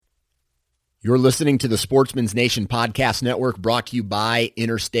You're listening to the Sportsman's Nation Podcast Network, brought to you by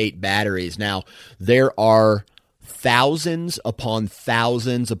Interstate Batteries. Now, there are thousands upon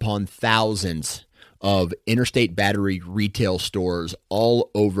thousands upon thousands of Interstate Battery retail stores all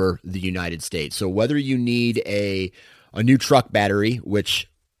over the United States. So whether you need a new truck battery, which,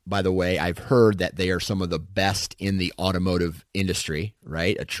 by the way, I've heard that they are some of the best in the automotive industry,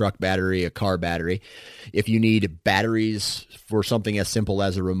 right? A truck battery, a car battery. If you need batteries for something as simple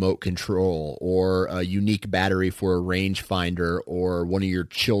as a remote control, or a unique battery for a rangefinder, or one of your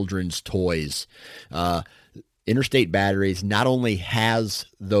children's toys, Interstate Batteries not only has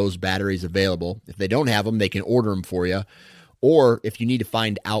those batteries available. If they don't have them, they can order them for you. Or if you need to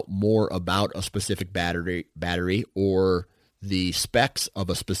find out more about a specific battery or the specs of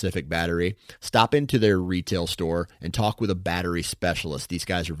a specific battery, stop into their retail store and talk with a battery specialist. These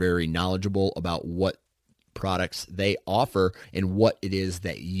guys are very knowledgeable about what products they offer and what it is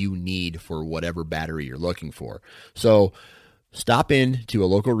that you need for whatever battery you're looking for. So stop in to a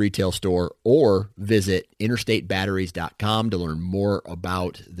local retail store or visit interstatebatteries.com to learn more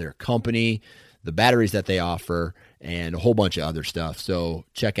about their company, the batteries that they offer, and a whole bunch of other stuff. So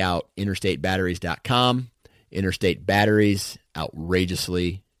check out interstatebatteries.com. Interstate Batteries,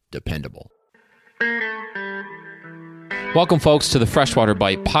 outrageously dependable. Welcome, folks, to the Freshwater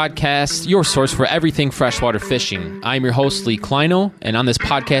Bite Podcast, your source for everything freshwater fishing. I'm your host, Lee Kleino, and on this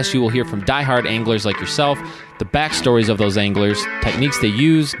podcast, you will hear from diehard anglers like yourself, the backstories of those anglers, techniques they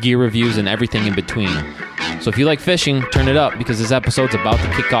use, gear reviews, and everything in between. So if you like fishing, turn it up, because this episode's about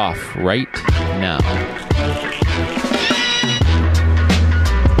to kick off right now.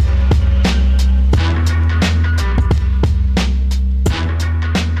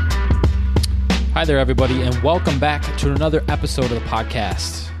 Hi there, everybody, and welcome back to another episode of the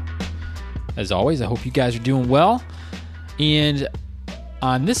podcast. As always, I hope you guys are doing well. And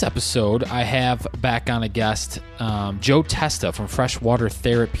on this episode, I have back on a guest, Joe Testa from Freshwater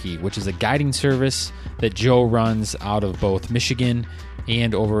Therapy, which is a guiding service that Joe runs out of both Michigan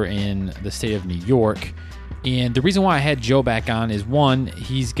and over in the state of New York. And the reason why I had Joe back on is, one,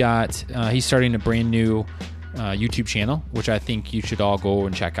 he's starting a brand new YouTube channel, which I think you should all go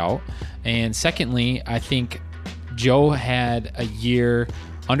and check out. And secondly, I think Joe had a year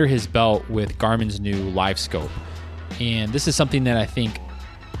under his belt with Garmin's new LiveScope. And this is something that I think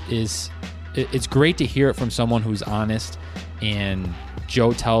it's great to hear it from someone who's honest. And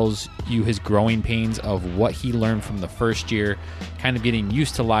Joe tells you his growing pains of what he learned from the first year, kind of getting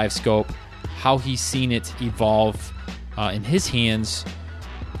used to LiveScope, how he's seen it evolve in his hands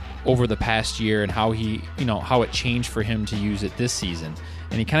over the past year, and how how it changed for him to use it this season.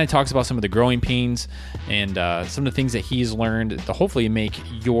 And he kind of talks about some of the growing pains and some of the things that he's learned to hopefully make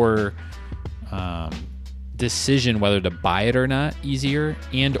your decision whether to buy it or not easier,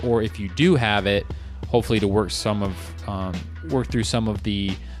 and or if you do have it, hopefully to work through some of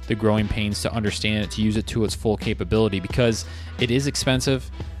the growing pains to understand it, to use it to its full capability, because it is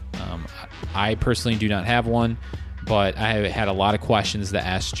expensive. I personally do not have one, but I had a lot of questions to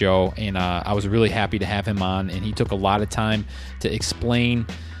ask Joe, and I was really happy to have him on, and he took a lot of time to explain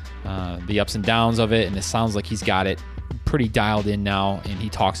the ups and downs of it, and it sounds like he's got it pretty dialed in now, and he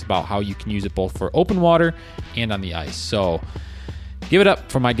talks about how you can use it both for open water and on the ice. So give it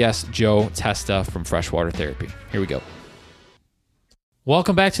up for my guest, Joe Testa from Freshwater Therapy. Here we go.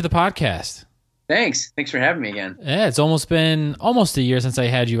 Welcome back to the podcast. Thanks for having me again. Yeah, it's been almost a year since I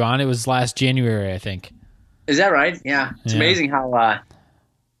had you on. It was last January, I think. Is that right? Yeah. It's amazing how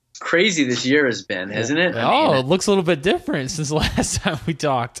crazy this year has been, hasn't it? It looks a little bit different since the last time we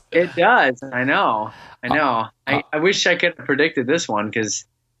talked. It does. I know. I wish I could have predicted this one, because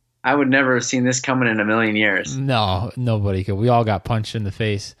I would never have seen this coming in a million years. No, nobody could. We all got punched in the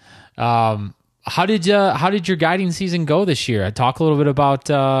face. How did your guiding season go this year? Talk a little bit about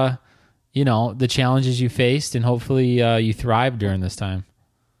the challenges you faced, and hopefully you thrived during this time.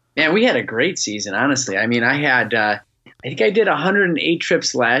 Man, we had a great season, honestly. I mean, I think I did 108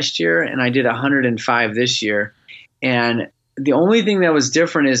 trips last year, and I did 105 this year. And the only thing that was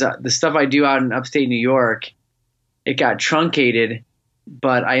different is the stuff I do out in upstate New York, it got truncated,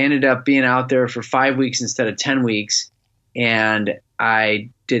 but I ended up being out there for 5 weeks instead of 10 weeks. And I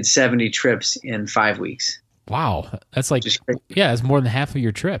did 70 trips in 5 weeks. Wow. That's it's more than half of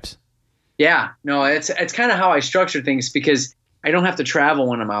your trips. Yeah, no, it's kind of how I structure things, because I don't have to travel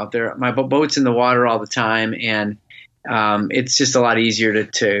when I'm out there. My boat's in the water all the time, and it's just a lot easier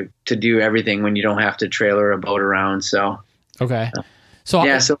to do everything when you don't have to trailer a boat around. So okay, so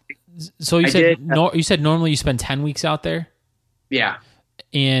yeah, so you said normally you spend 10 weeks out there. Yeah,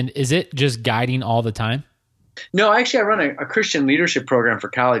 and is it just guiding all the time? No, actually, I run a Christian leadership program for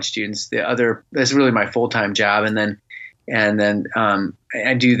college students. That's really my full-time job, and then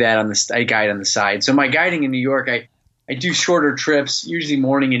I do that I guide on the side. So my guiding in New York, I do shorter trips, usually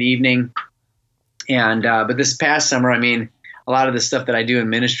morning and evening. And but this past summer, I mean, a lot of the stuff that I do in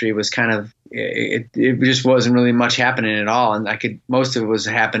ministry was kind of it just wasn't really much happening at all, and most of it was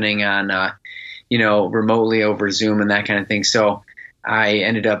happening on remotely over Zoom and that kind of thing. So I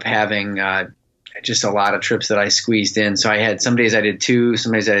ended up having just a lot of trips that I squeezed in. So I had some days I did 2,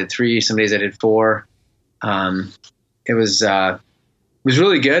 some days I did 3, some days I did 4. It was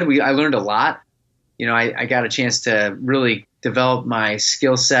really good. I learned a lot. I got a chance to really develop my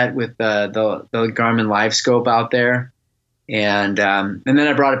skill set with the Garmin LiveScope out there, and then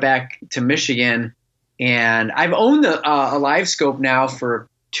I brought it back to Michigan, and I've owned a LiveScope now for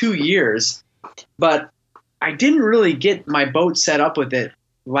 2 years, but I didn't really get my boat set up with it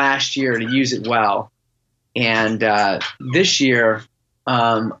last year to use it well, and this year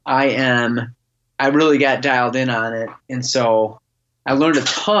I really got dialed in on it, and so I learned a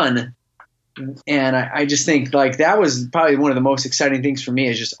ton. And I just think like that was probably one of the most exciting things for me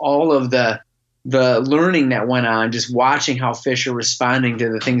is just all of the learning that went on, just watching how fish are responding to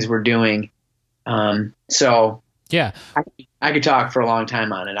the things we're doing. So yeah, I could talk for a long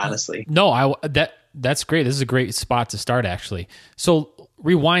time on it, honestly. No, that's great. This is a great spot to start, actually. So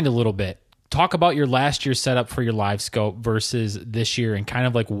rewind a little bit. Talk about your last year's setup for your LiveScope versus this year, and kind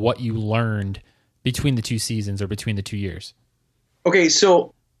of like what you learned between the 2 seasons or between the 2 years. Okay,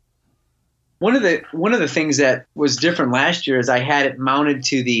 so one of the things that was different last year is I had it mounted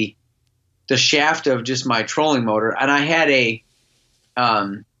to the shaft of just my trolling motor, and I had a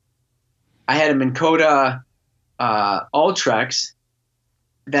Minn Kota Ultrex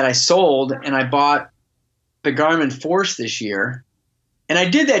that I sold, and I bought the Garmin Force this year, and I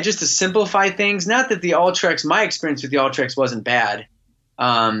did that just to simplify things. Not that the Ultrex, my experience with the Ultrex wasn't bad,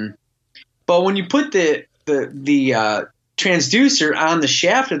 but when you put the transducer on the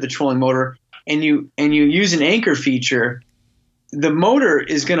shaft of the trolling motor, and you use an anchor feature, the motor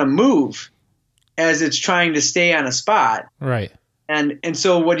is going to move as it's trying to stay on a spot. Right. And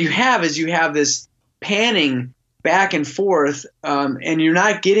so what you have is this panning back and forth, and you're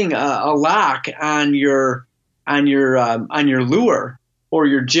not getting a lock on your lure or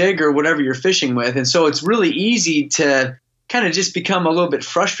your jig or whatever you're fishing with. And so it's really easy to kind of just become a little bit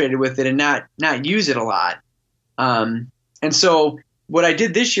frustrated with it and not use it a lot. And so what I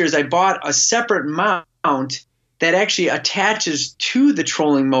did this year is I bought a separate mount that actually attaches to the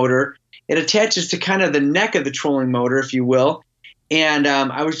trolling motor. It attaches to kind of the neck of the trolling motor, if you will. And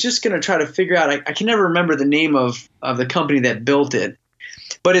I was just going to try to figure out, I can never remember the name of the company that built it,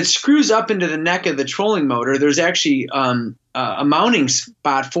 but it screws up into the neck of the trolling motor. There's actually a mounting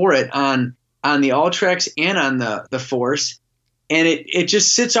spot for it on the Ultrex and on the Force. And it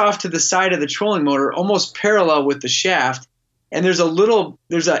just sits off to the side of the trolling motor, almost parallel with the shaft. And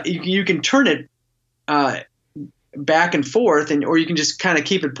you can turn it back and forth, or you can just kind of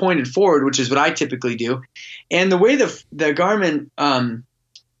keep it pointed forward, which is what I typically do. And the way the Garmin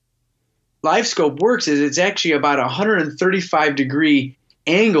LiveScope works is it's actually about a 135 degree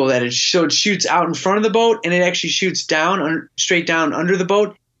angle that it shoots out in front of the boat, and it actually shoots down straight down under the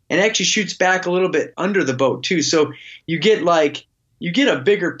boat, and actually shoots back a little bit under the boat too. So you get a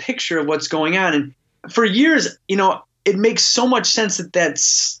bigger picture of what's going on. And for years, it makes so much sense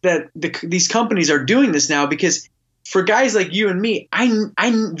that these companies are doing this now, because for guys like you and me, I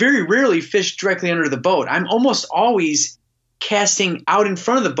very rarely fish directly under the boat. I'm almost always casting out in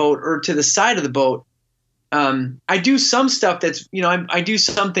front of the boat or to the side of the boat. I do some stuff that's, I do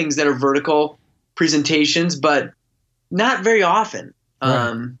some things that are vertical presentations, but not very often.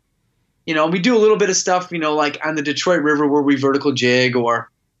 Right. We do a little bit of stuff, like on the Detroit River where we vertical jig,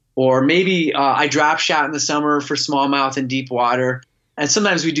 or maybe I drop shot in the summer for smallmouth in deep water. And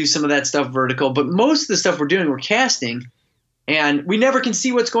sometimes we do some of that stuff vertical, but most of the stuff we're doing, we're casting, and we never can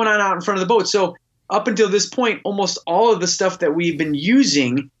see what's going on out in front of the boat. So up until this point, almost all of the stuff that we've been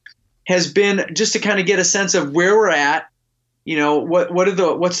using has been just to kind of get a sense of where we're at,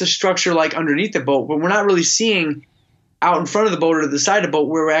 what's the structure like underneath the boat, but we're not really seeing out in front of the boat or to the side of the boat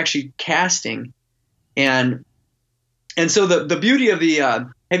where we're actually casting. And so the beauty of the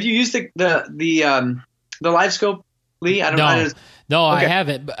have you used the LiveScope, Lee? I don't know. No, okay. I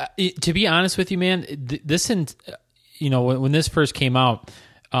haven't. But to be honest with you, man, when this first came out,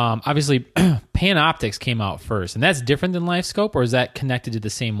 obviously Panoptix came out first, and that's different than LiveScope, or is that connected to the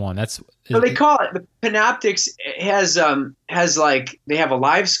same one? So they call it the Panoptix has they have a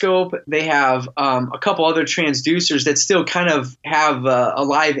LiveScope, they have a couple other transducers that still kind of have a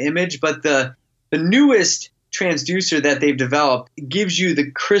live image, but the newest transducer that they've developed gives you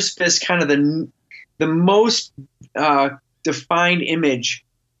the crispest, kind of the most defined image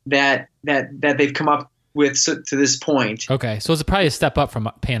that they've come up with to this point. Okay, so it's probably a step up from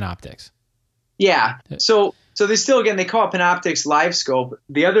Panoptix. Yeah. So they still, again, they call it Panoptix Live Scope.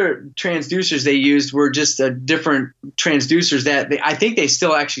 The other transducers they used were just different transducers that I think they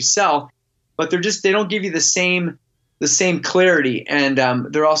still actually sell, but they don't give you the same clarity, and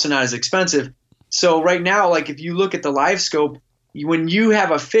they're also not as expensive. So right now, like if you look at the Live Scope, when you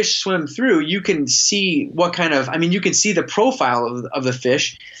have a fish swim through, you can see you can see the profile of the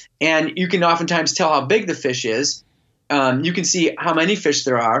fish, and you can oftentimes tell how big the fish is. You can see how many fish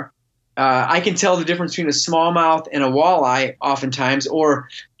there are. I can tell the difference between a smallmouth and a walleye oftentimes, or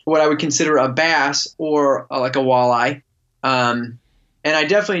what I would consider a bass or like a walleye. And I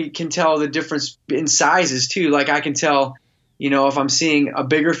definitely can tell the difference in sizes too. Like I can tell, if I'm seeing a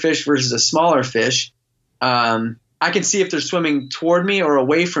bigger fish versus a smaller fish. I can see if they're swimming toward me or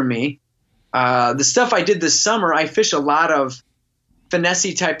away from me. The stuff I did this summer, I fish a lot of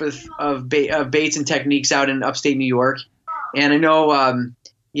finesse type of baits and techniques out in upstate New York. And I know,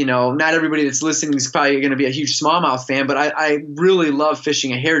 not everybody that's listening is probably going to be a huge smallmouth fan, but I really love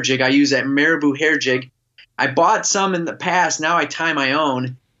fishing a hair jig. I use that Marabou hair jig. I bought some in the past. Now I tie my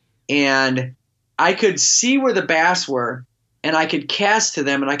own, and I could see where the bass were, and I could cast to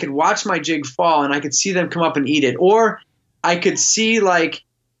them, and I could watch my jig fall, and I could see them come up and eat it. Or I could see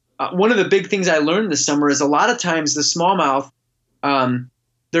one of the big things I learned this summer is a lot of times the smallmouth,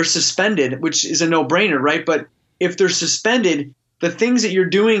 they're suspended, which is a no-brainer, right? But if they're suspended, the things that you're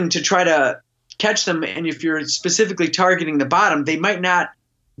doing to try to catch them, and if you're specifically targeting the bottom, they might not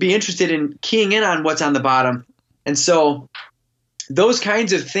be interested in keying in on what's on the bottom. And so those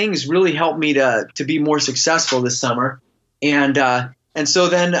kinds of things really helped me to be more successful this summer. And so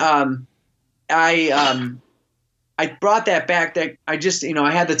then I brought that back. That I just,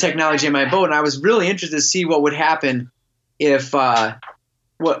 I had the technology in my boat, and I was really interested to see what would happen if I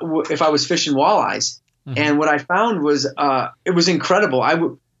was fishing walleyes. Mm-hmm. And what I found was it was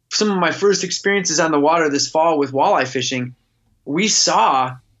incredible. Some of my first experiences on the water this fall with walleye fishing, we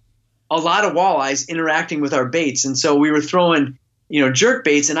saw a lot of walleyes interacting with our baits. And so we were throwing, jerk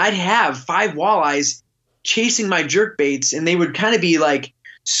baits, and I'd have 5 walleyes chasing my jerk baits, and they would kind of be like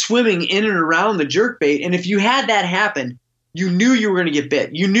swimming in and around the jerk bait. And if you had that happen, you knew you were going to get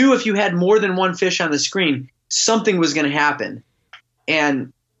bit. You knew if you had more than one fish on the screen, something was going to happen.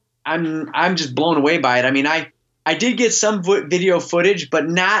 And I'm just blown away by it. I mean, I did get some video footage, but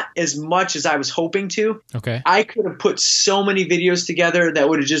not as much as I was hoping to. Okay. I could have put so many videos together that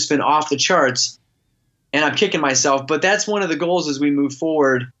would have just been off the charts, and I'm kicking myself. But that's one of the goals as we move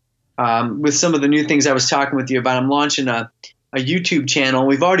forward with some of the new things I was talking with you about. I'm launching a YouTube channel.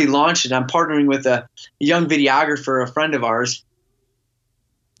 We've already launched it. I'm partnering with a young videographer, a friend of ours.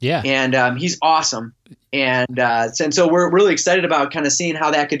 Yeah. And he's awesome. And so we're really excited about kind of seeing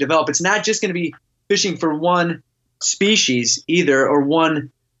how that could develop. It's not just going to be fishing for one species either, or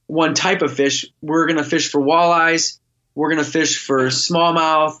one type of fish. We're going to fish for walleyes. We're going to fish for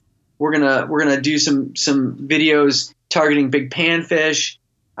smallmouth. We're going to do some videos targeting big panfish.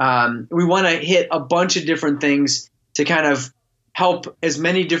 We want to hit a bunch of different things to kind of help as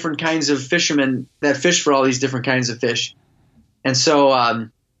many different kinds of fishermen that fish for all these different kinds of fish. And so,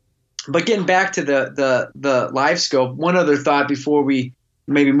 but getting back to the Live Scope, one other thought before we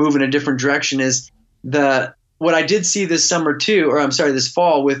maybe move in a different direction is what I did see this summer too, this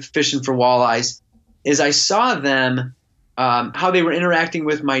fall with fishing for walleyes, is I saw them, how they were interacting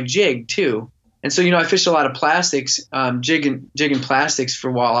with my jig too. And so, I fished a lot of plastics, jig and plastics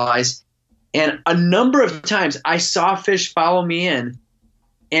for walleyes. And a number of times I saw fish follow me in,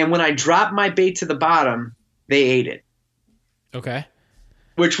 and when I dropped my bait to the bottom, they ate it. Okay.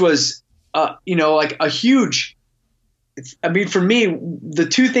 Which was, like a huge, for me, the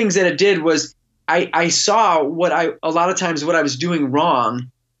two things that it did was I saw a lot of times what I was doing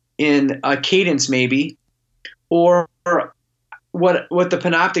wrong in a cadence maybe, or what the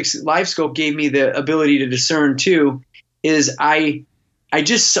Panoptix Live Scope gave me the ability to discern too, is I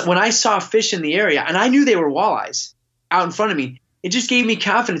just, when I saw fish in the area, and I knew they were walleyes out in front of me, it just gave me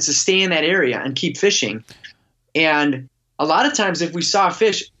confidence to stay in that area and keep fishing. And a lot of times if we saw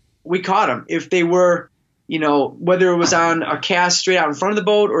fish, we caught them. If they were, whether it was on a cast straight out in front of the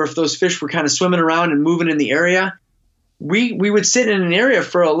boat, or if those fish were kind of swimming around and moving in the area, we would sit in an area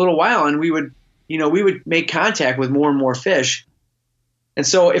for a little while, and we would make contact with more and more fish. And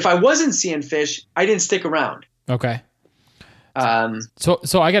so if I wasn't seeing fish, I didn't stick around. Okay.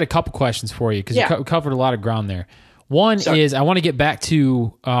 So I got a couple questions for you, because you covered a lot of ground there. One is I want to get back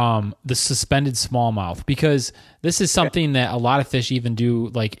to the suspended smallmouth, because this is something that a lot of fish even do,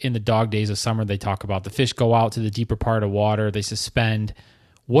 like in the dog days of summer. They talk about the fish go out to the deeper part of water, they suspend.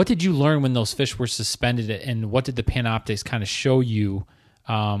 What did you learn when those fish were suspended, and what did the Panoptix kind of show you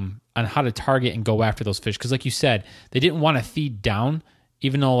on how to target and go after those fish? Because like you said, they didn't want to feed down,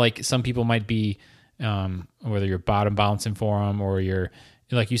 even though like some people might be, whether you're bottom bouncing for them or you're,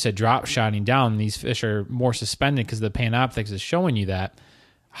 like you said, drop shotting down, these fish are more suspended because the Panoptix is showing you that.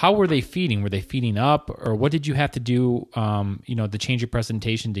 How were they feeding? Were they feeding up, or what did you have to do, to change your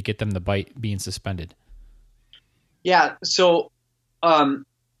presentation to get them to bite being suspended? Yeah. So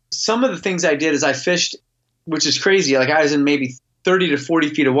some of the things I did is I fished, which is crazy. Like I was in maybe 30 to 40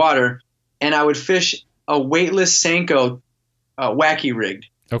 feet of water, and I would fish a weightless Senko wacky rigged.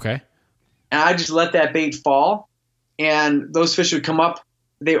 Okay. And I just let that bait fall, and those fish would come up.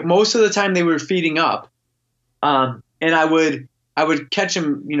 Most of the time they were feeding up, and I would catch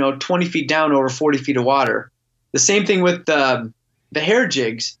them, 20 feet down over 40 feet of water. The same thing with the hair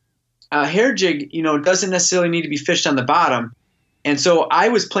jigs. Hair jig, doesn't necessarily need to be fished on the bottom, and so I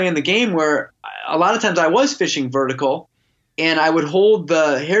was playing the game where a lot of times I was fishing vertical, and I would hold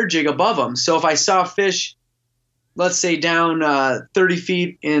the hair jig above them. So if I saw fish, let's say down 30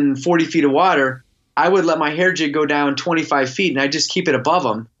 feet in 40 feet of water, I would let my hair jig go down 25 feet, and I just keep it above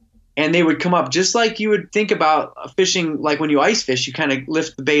them. And they would come up just like you would think about fishing, like when you ice fish, you kind of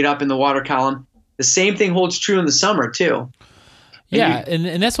lift the bait up in the water column. The same thing holds true in the summer too.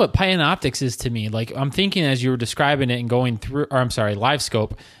 And that's what Panoptix is to me. Like I'm thinking as you were describing it and going through, or I'm sorry,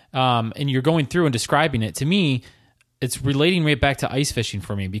 LiveScope, and you're going through and describing it, to me, it's relating right back to ice fishing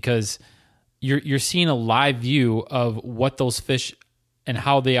for me, because you're seeing a live view of what those fish and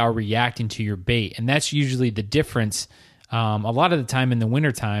how they are reacting to your bait. And that's usually the difference. A lot of the time in the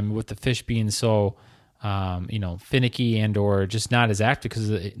wintertime, with the fish being so, finicky and or just not as active because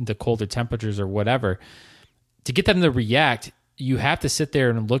of the colder temperatures or whatever, to get them to react, you have to sit there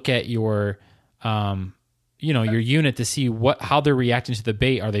and look at your, your unit to see how they're reacting to the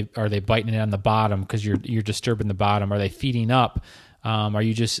bait. Are they biting it on the bottom because you're disturbing the bottom? Are they feeding up? Are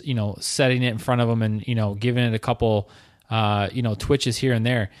you just setting it in front of them and giving it a couple twitches here and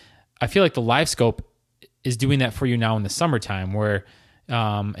there? I feel like the LiveScope is doing that for you now in the summertime, where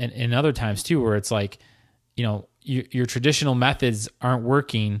and other times too, where it's like your traditional methods aren't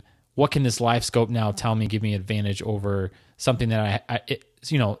working. What can this LiveScope now tell me, give me advantage over something that I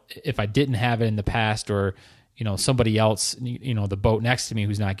if I didn't have it in the past, or somebody else, the boat next to me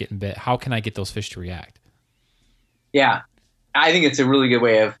who's not getting bit, how can I get those fish to react? Yeah, I think it's a really good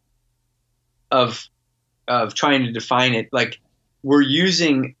way of trying to define it. Like, we're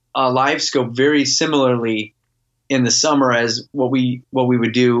using a LiveScope very similarly in the summer as what we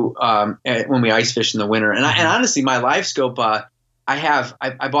would do when we ice fish in the winter. And honestly, my LiveScope,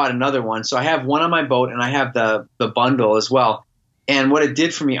 I bought another one, so I have one on my boat and I have the bundle as well. And what it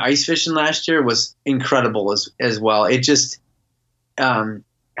did for me ice fishing last year was incredible as well. It just, it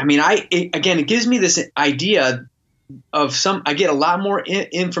gives me this idea of I get a lot more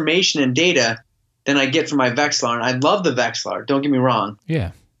information and data than I get from my Vexilar. And I love the Vexilar, don't get me wrong.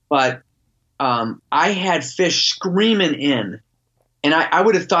 Yeah. But I had fish screaming in, and I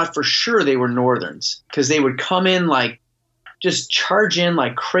would have thought for sure they were northerns, because they would come in just charge in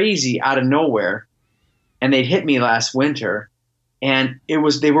like crazy out of nowhere, and they'd hit me last winter, and they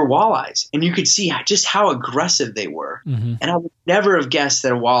were walleyes, and you could see just how aggressive they were. Mm-hmm. And I would never have guessed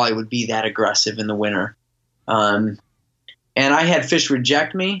that a walleye would be that aggressive in the winter. And I had fish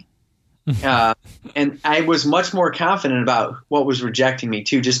reject me. And I was much more confident about what was rejecting me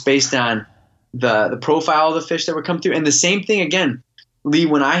too, just based on the profile of the fish that would come through. And the same thing again, Lee,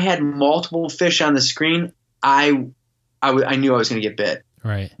 when I had multiple fish on the screen, I knew I was going to get bit,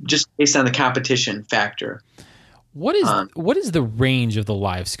 right? Just based on the competition factor. What is the range of the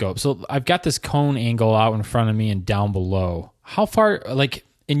LiveScope? So I've got this cone angle out in front of me and down below. How far, like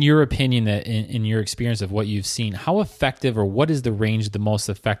in your opinion, that in your experience of what you've seen, how effective, or what is the range the most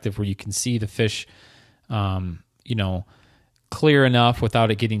effective where you can see the fish, clear enough without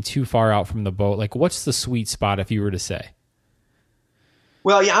it getting too far out from the boat? Like, what's the sweet spot if you were to say?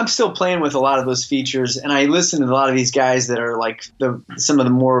 Well, yeah, I'm still playing with a lot of those features, and I listen to a lot of these guys that are like some of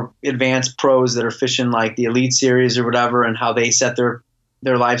the more advanced pros that are fishing like the Elite Series or whatever, and how they set their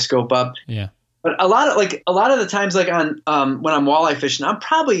LiveScope up. Yeah. But a lot of the times, like on when I'm walleye fishing, I'm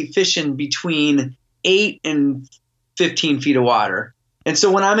probably fishing between 8 and 15 feet of water, and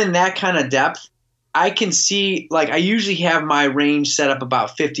so when I'm in that kind of depth, I can see, like, I usually have my range set up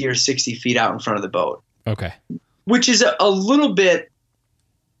about 50 or 60 feet out in front of the boat. Okay. Which is a little bit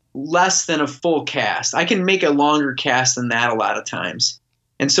less than a full cast. I can make a longer cast than that a lot of times.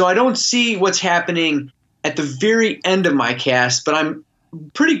 And so I don't see what's happening at the very end of my cast, but I'm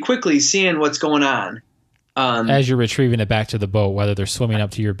pretty quickly seeing what's going on. As you're retrieving it back to the boat, whether they're swimming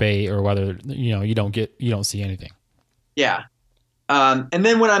up to your bait or whether, you don't see anything. Yeah. And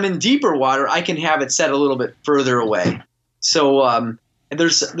then when I'm in deeper water, I can have it set a little bit further away. So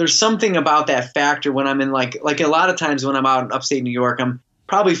there's something about that factor when I'm in like a lot of times when I'm out in upstate New York, I'm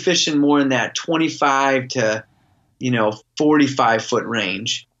probably fishing more in that 25 to 45 foot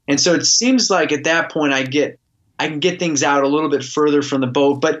range. And so it seems like at that point I can get things out a little bit further from the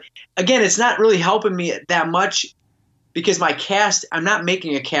boat. But again, it's not really helping me that much because my cast, I'm not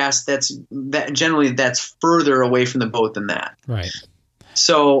making a cast that's further away from the boat than that. Right.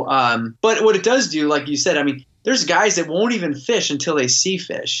 So, but what it does do, like you said, I mean, there's guys that won't even fish until they see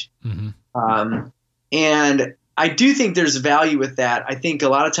fish. Mm-hmm. And I do think there's value with that. I think a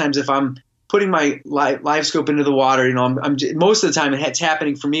lot of times if I'm putting my live scope into the water, I'm most of the time it's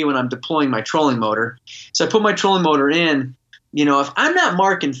happening for me when I'm deploying my trolling motor. So I put my trolling motor in, if I'm not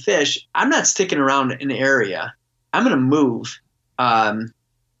marking fish, I'm not sticking around in the area. I'm going to move. And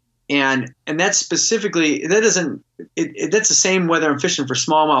that's specifically, that's the same whether I'm fishing for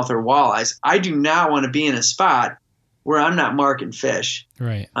smallmouth or walleyes. I do not want to be in a spot where I'm not marking fish.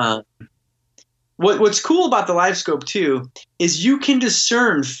 Right. What's cool about the live scope too is you can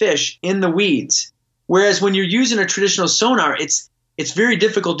discern fish in the weeds, whereas when you're using a traditional sonar, it's very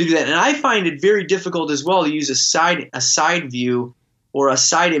difficult to do that. And I find it very difficult as well to use a side view or a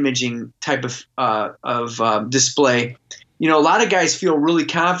side imaging type of display. A lot of guys feel really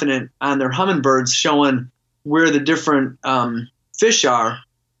confident on their Humminbirds showing where the different fish are.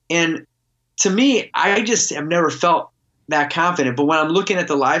 And to me, I just have never felt that confident. But when I'm looking at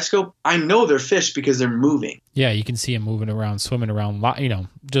the live scope, I know they're fish because they're moving. Yeah, you can see them moving around, swimming around,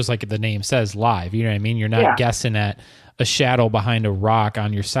 just like the name says, live. You know what I mean? You're not guessing at a shadow behind a rock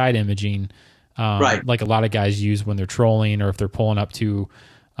on your side imaging right. like a lot of guys use when they're trolling or if they're pulling up to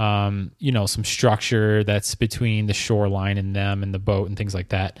some structure that's between the shoreline and them and the boat and things like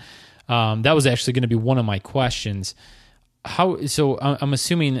that. That was actually going to be one of my questions. So I'm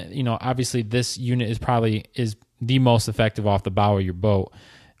assuming, obviously this unit is the most effective off the bow of your boat.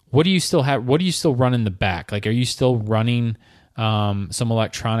 What do you still have? What do you still run in the back? Like, are you still running some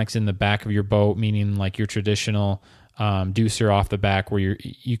electronics in the back of your boat, meaning like your traditional deucer off the back where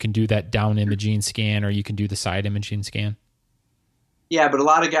you can do that down imaging scan or you can do the side imaging scan? Yeah, but a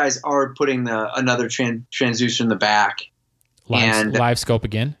lot of guys are putting another transducer in the back. Live scope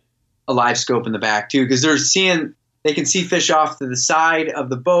again? A live scope in the back too, because they can see fish off to the side of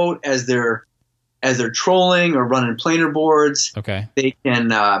the boat as they're trolling or running planer boards. Okay. They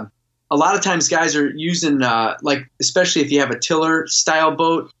can. A lot of times, guys are using especially if you have a tiller style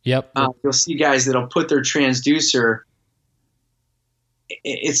boat. Yep. You'll see guys that'll put their transducer.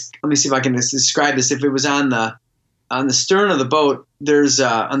 Let me see if I can describe this. If it was on the stern of the boat, there's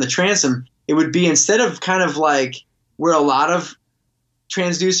on the transom, it would be instead of kind of like where a lot of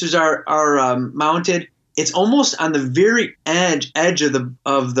transducers are mounted, it's almost on the very edge of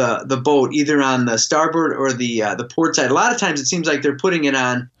the boat, either on the starboard or the port side. A lot of times it seems like they're putting it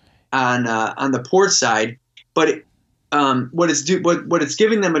on the port side, but what it's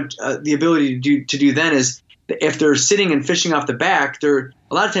giving them the ability to do then is if they're sitting and fishing off the back, a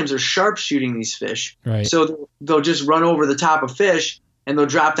lot of times they're sharp shooting these fish. Right. So they'll just run over the top of fish and they'll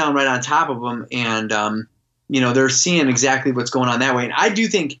drop down right on top of them, and they're seeing exactly what's going on that way. And I do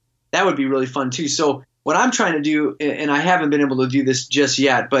think that would be really fun too. So what I'm trying to do, and I haven't been able to do this just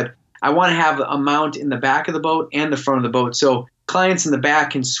yet, but I want to have a mount in the back of the boat and the front of the boat, so clients in the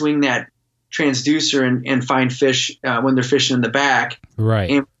back can swing that transducer and find fish when they're fishing in the back. Right.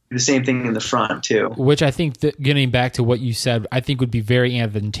 And the same thing in the front too. Which I think getting back to what you said, I think would be very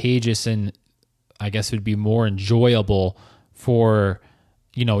advantageous and I guess would be more enjoyable for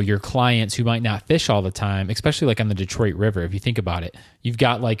your clients who might not fish all the time, especially like on the Detroit River. If you think about it, you've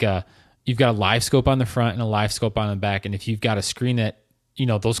got a live scope on the front and a live scope on the back, and if you've got a screen that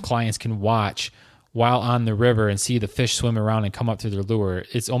those clients can watch while on the river and see the fish swim around and come up to their lure,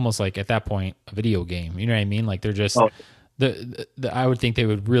 it's almost like at that point a video game. You know what I mean? Like they're just I would think they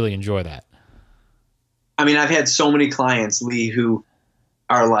would really enjoy that. I mean, I've had so many clients, Lee, who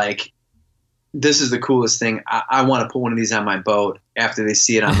are like, this is the coolest thing. I want to put one of these on my boat after they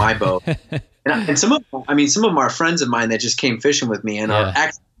see it on my boat. And some of them are friends of mine that just came fishing with me and are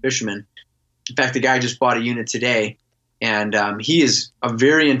actual fishermen. In fact, the guy just bought a unit today, and he is a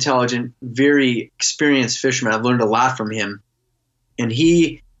very intelligent, very experienced fisherman. I've learned a lot from him. And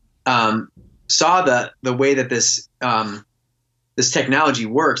he saw the way that this this technology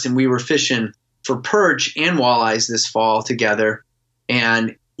works. And we were fishing for perch and walleyes this fall together.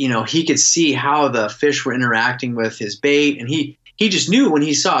 And, he could see how the fish were interacting with his bait. And he just knew when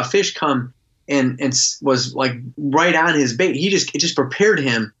he saw a fish come and was like right on his bait, it just prepared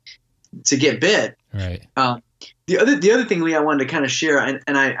him to get bit. Right. The other thing, Lee, I wanted to kind of share, and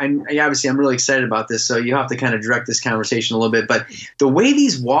I obviously I'm really excited about this, so you have to kind of direct this conversation a little bit. But the way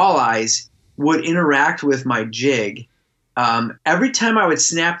these walleyes would interact with my jig, every time I would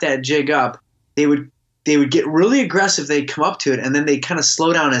snap that jig up, they would get really aggressive. They'd come up to it, and then they'd kind of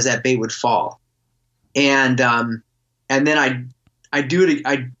slow down as that bait would fall. And then I do it.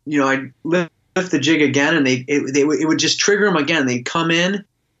 I lift the jig again, and it would just trigger them again. They'd come in,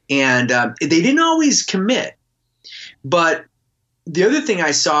 and they didn't always commit. But the other thing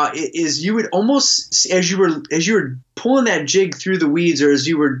I saw is you would almost, as you were pulling that jig through the weeds, or as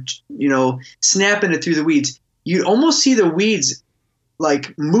you were, snapping it through the weeds, you'd almost see the weeds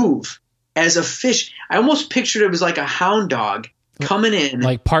like move as a fish. I almost pictured it was like a hound dog coming in.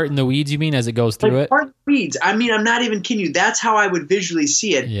 Like parting the weeds, you mean, as it goes through it? Parting the weeds. I mean, I'm not even kidding you. That's how I would visually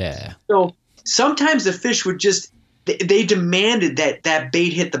see it. Yeah. So sometimes the fish would just, they demanded that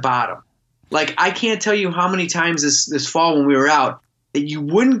bait hit the bottom. Like, I can't tell you how many times this fall when we were out that you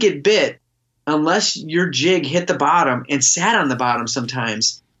wouldn't get bit unless your jig hit the bottom and sat on the bottom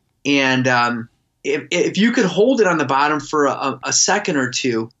sometimes. And if you could hold it on the bottom for a second or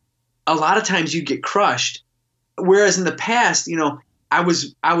two, a lot of times you get crushed. Whereas in the past, I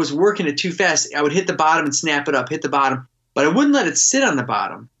was working it too fast. I would hit the bottom and snap it up, hit the bottom, but I wouldn't let it sit on the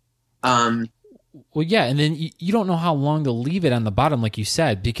bottom. Well, yeah, and then you don't know how long to leave it on the bottom, like you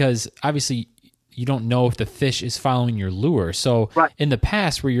said, because obviously you don't know if the fish is following your lure. So right. In the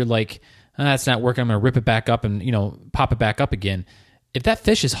past where you're like, that's not working, I'm going to rip it back up and, pop it back up again. If that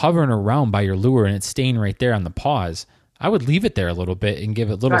fish is hovering around by your lure and it's staying right there on the pause, I would leave it there a little bit and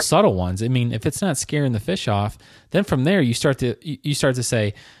give it little subtle ones. I mean, if it's not scaring the fish off, then from there you start to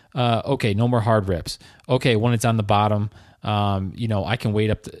say, okay, no more hard rips. Okay, when it's on the bottom, I can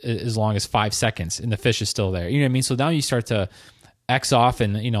wait up to as long as 5 seconds and the fish is still there. You know what I mean? So now you start to X off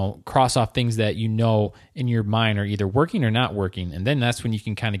and, cross off things that in your mind are either working or not working. And then that's when you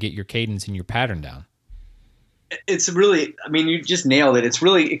can kind of get your cadence and your pattern down. It's really, you just nailed it.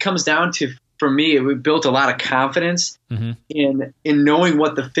 It comes down to, for me, we built a lot of confidence in knowing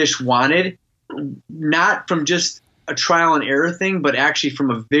what the fish wanted, not from just a trial and error thing, but actually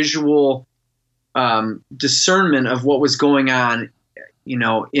from a visual discernment of what was going on,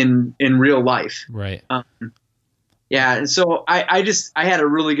 in real life. Right. Yeah. And so I had a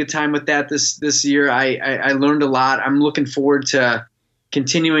really good time with that this year. I learned a lot. I'm looking forward to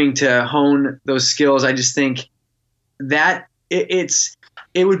continuing to hone those skills. I just think that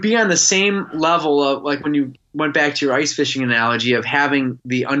it would be on the same level of, like, when you went back to your ice fishing analogy of having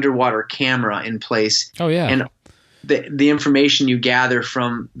the underwater camera in place. Oh yeah. And the information you gather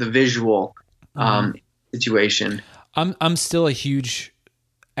from the visual situation. I'm still a huge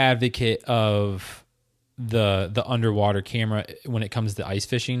advocate of the underwater camera when it comes to ice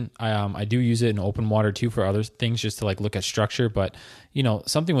fishing. I do use it in open water too for other things, just to like look at structure. But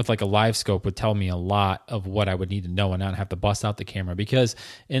something with like a live scope would tell me a lot of what I would need to know and not have to bust out the camera, because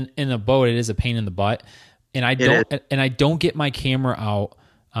in a boat it is a pain in the butt, and I don't get my camera out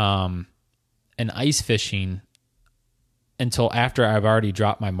and ice fishing until after I've already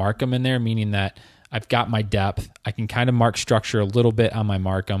dropped my Markham in there, meaning that I've got my depth. I can kind of mark structure a little bit on my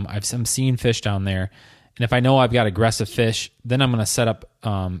Markham. I'm seeing fish down there. And if I know I've got aggressive fish, then I'm going to set up,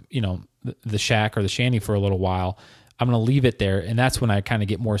 the shack or the shanty for a little while. I'm going to leave it there. And that's when I kind of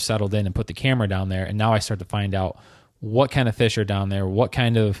get more settled in and put the camera down there. And now I start to find out what kind of fish are down there, what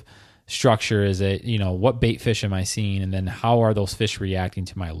kind of structure is it, what bait fish am I seeing? And then how are those fish reacting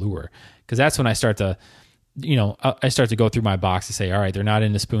to my lure? Because that's when I start to, go through my box to say, all right, they're not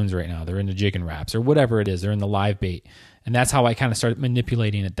into spoons right now. They're into jig and wraps or whatever it is. They're in the live bait. And that's how I kind of started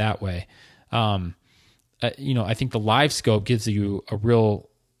manipulating it that way. I think the live scope gives you a real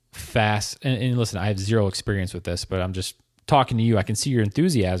fast, and listen, I have zero experience with this, but I'm just talking to you. I can see your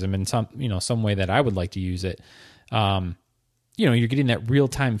enthusiasm in some way that I would like to use it. You're getting that real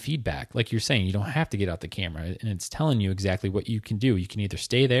time feedback. Like you're saying, you don't have to get out the camera, and it's telling you exactly what you can do. You can either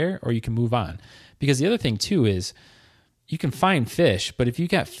stay there or you can move on. Because the other thing too is you can find fish, but if you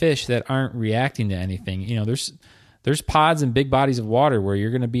got fish that aren't reacting to anything, there's pods and big bodies of water where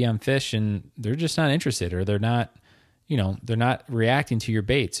you're going to be on fish and they're just not interested, or they're not reacting to your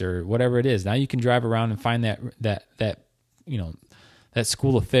baits or whatever it is. Now you can drive around and find that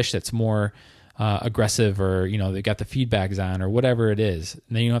school of fish that's more aggressive, or they got the feedbacks on or whatever it is.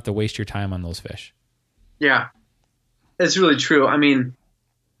 And then you don't have to waste your time on those fish. Yeah. it's really true. I mean,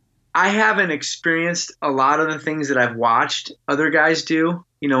 I haven't experienced a lot of the things that I've watched other guys do,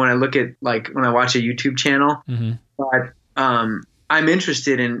 when I look at, like, when I watch a YouTube channel, but I'm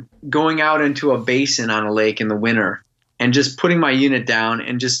interested in going out into a basin on a lake in the winter and just putting my unit down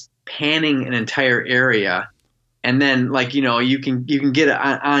and just panning an entire area. And then, like, you can get it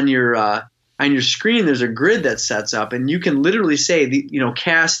on your screen. There's a grid that sets up, and you can literally say,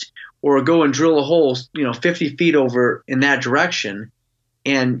 cast or go and drill a hole, 50 feet over in that direction.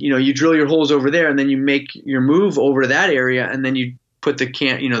 And, you drill your holes over there, and then you make your move over to that area, and then you put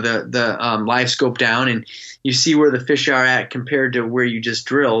the live scope down, and you see where the fish are at compared to where you just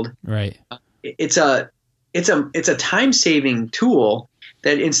drilled. Right. It's a time saving tool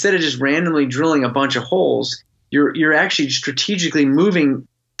that instead of just randomly drilling a bunch of holes, you're actually strategically moving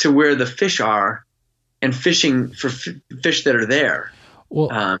to where the fish are and fishing for fish that are there.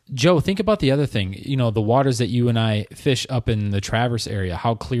 Well, Joe, think about the other thing. The waters that you and I fish up in the Traverse area,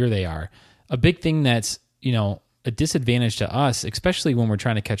 how clear they are. A big thing that's, a disadvantage to us, especially when we're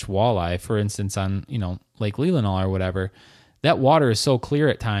trying to catch walleye, for instance, on, Lake Leelanau or whatever, that water is so clear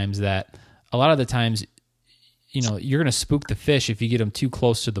at times that a lot of the times, you're going to spook the fish if you get them too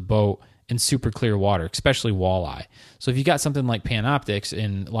close to the boat in super clear water, especially walleye. So if you got something like Panoptix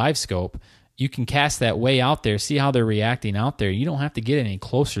in live scope, you can cast that way out there, see how they're reacting out there. You don't have to get any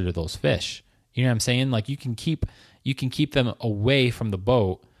closer to those fish. You know what I'm saying? Like, you can keep them away from the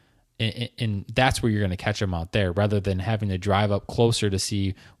boat, and that's where you're going to catch them out there, rather than having to drive up closer to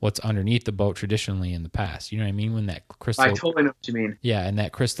see what's underneath the boat traditionally in the past. You know what I mean? When that crystal, I totally know what you mean. Yeah, and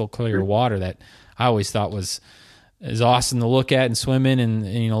that crystal clear water that I always thought is awesome to look at and swim in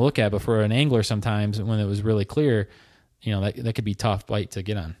and look at, but for an angler sometimes when it was really clear, that could be tough bite to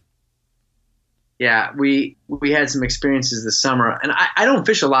get on. Yeah, we had some experiences this summer, and I don't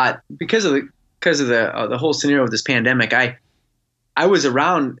fish a lot because of the whole scenario of this pandemic. I was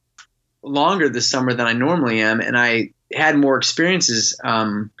around longer this summer than I normally am, and I had more experiences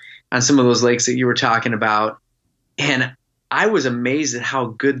on some of those lakes that you were talking about, and I was amazed at how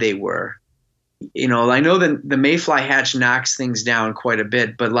good they were. I know that the mayfly hatch knocks things down quite a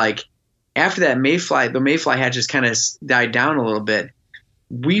bit, but like after that the mayfly hatch just kind of died down a little bit.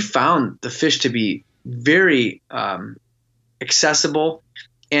 We found the fish to be very accessible,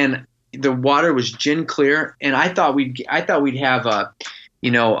 and the water was gin clear. And I thought we'd have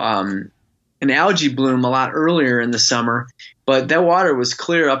an algae bloom a lot earlier in the summer, but that water was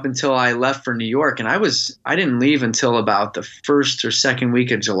clear up until I left for New York, and I didn't leave until about the first or second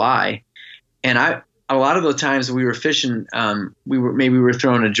week of July. And a lot of the times we were fishing, we were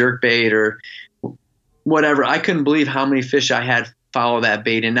throwing a jerk bait or whatever. I couldn't believe how many fish I had follow that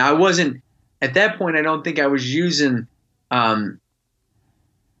bait. And now I wasn't at that point. I don't think I was using,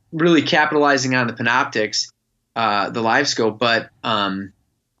 really capitalizing on the Panoptix, the live scope, but I'm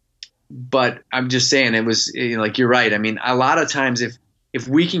just saying it was like, you're right. I mean, a lot of times if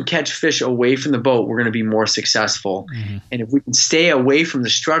we can catch fish away from the boat, we're going to be more successful. Mm-hmm. And if we can stay away from the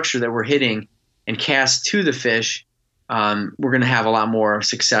structure that we're hitting and cast to the fish, we're going to have a lot more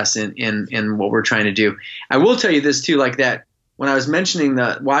success in what we're trying to do. I will tell you this too, like that, when I was mentioning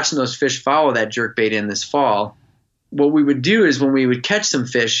watching those fish follow that jerkbait in this fall, what we would do is when we would catch some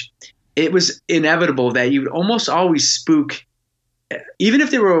fish, it was inevitable that you would almost always spook, even if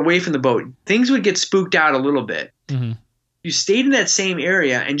they were away from the boat, things would get spooked out a little bit. Mm-hmm. You stayed in that same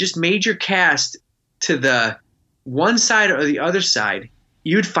area and just made your cast to the one side or the other side,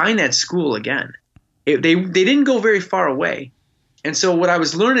 you'd find that school again. They didn't go very far away. And so what I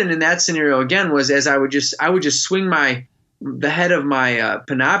was learning in that scenario again was as I would just swing the head of my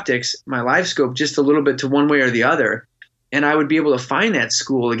Panoptix, my live scope, just a little bit to one way or the other, and I would be able to find that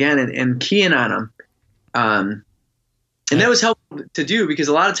school again and key in on them. And that was helpful to do because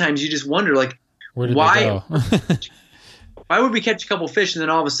a lot of times you just wonder, like, why would we catch a couple fish and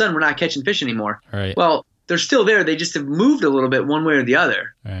then all of a sudden we're not catching fish anymore? Right. Well, they're still there. They just have moved a little bit one way or the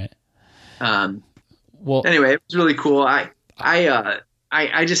other. Right. Well, anyway, it was really cool. I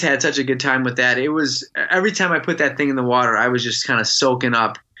just had such a good time with that. It was every time I put that thing in the water, I was just kind of soaking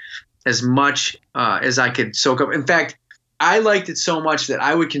up as much as I could soak up. In fact, I liked it so much that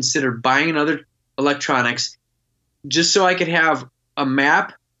I would consider buying another electronics just so I could have a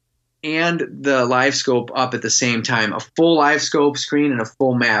map and the live scope up at the same time, a full live scope screen and a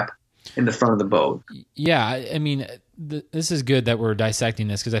full map in the front of the boat. Yeah, I mean, this is good that we're dissecting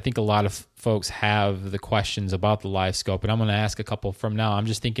this because I think a lot of folks have the questions about the live scope, and I'm going to ask a couple from now. I'm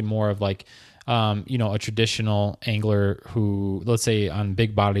just thinking more of like, a traditional angler who, let's say on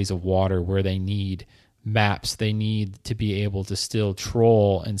big bodies of water where they need maps, they need to be able to still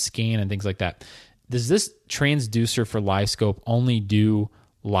troll and scan and things like that. does this transducer for live scope only do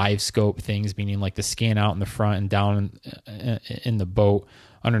live scope things, meaning like the scan out in the front and down in the boat,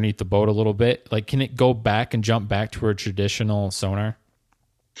 underneath the boat a little bit? Like, can it go back and jump back to a traditional sonar?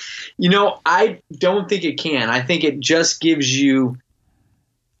 I don't think it can. I think it just gives you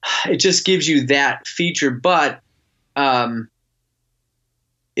that feature, but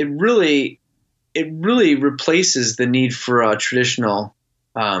it really replaces the need for a traditional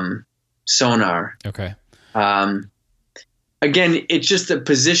sonar. Okay. Again, it's just the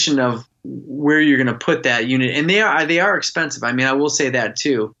position of where you're going to put that unit, and they are expensive. I mean, I will say that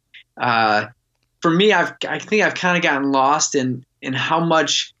too. For me, I think I've kind of gotten lost in how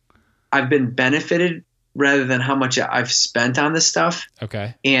much I've been benefited rather than how much I've spent on this stuff.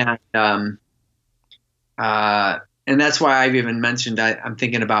 Okay. And that's why I've even mentioned I'm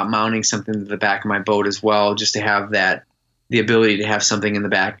thinking about mounting something to the back of my boat as well, just to have the ability to have something in the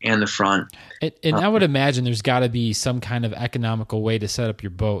back and the front. And I would imagine there's got to be some kind of economical way to set up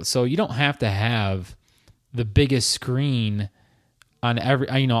your boat, so you don't have to have the biggest screen on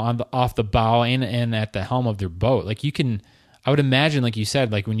off the bow and at the helm of their boat. Like, you can, I would imagine, like you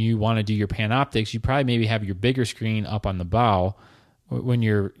said, like when you want to do your Panoptics, you probably maybe have your bigger screen up on the bow when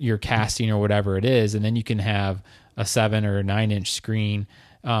you're casting or whatever it is, and then you can have a 7 or a 9-inch screen,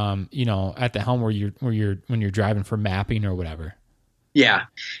 at the helm when you're driving for mapping or whatever. Yeah,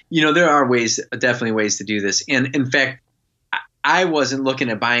 there are definitely ways to do this. And in fact, I wasn't looking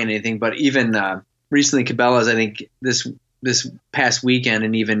at buying anything, but even recently, Cabela's, I think this past weekend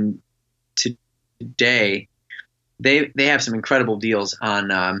and even today, they have some incredible deals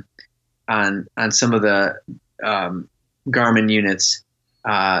on some of the Garmin units.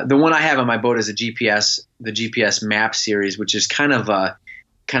 The one I have on my boat is the GPS Map series, which is kind of the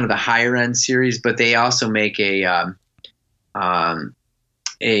higher end series, but they also make another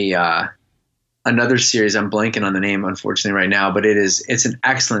series. I'm blanking on the name, unfortunately, right now, but it's an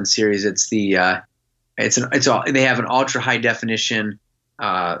excellent series. They have an ultra high definition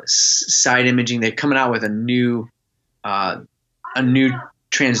side imaging. They're coming out with a new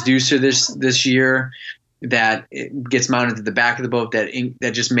transducer this year that it gets mounted to the back of the boat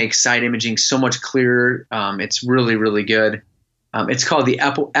that just makes side imaging so much clearer. It's really, really good. It's called the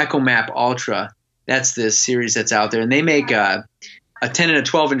EchoMap Ultra. That's the series that's out there, and they make a 10 and a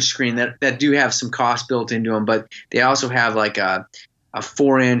 12-inch screen that do have some cost built into them, but they also have like a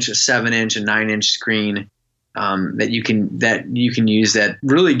 4-inch, a 7-inch, a 9-inch screen that you can use that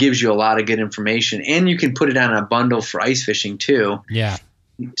really gives you a lot of good information, and you can put it on a bundle for ice fishing too. Yeah.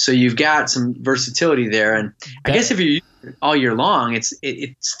 So you've got some versatility there, and I guess if you use it all year long,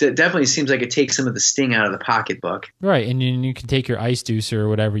 it definitely seems like it takes some of the sting out of the pocketbook. Right, and you can take your ice deucer or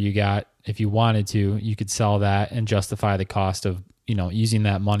whatever you got. If you wanted to, you could sell that and justify the cost of using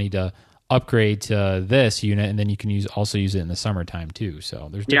that money to upgrade to this unit, and then you can also use it in the summertime too. So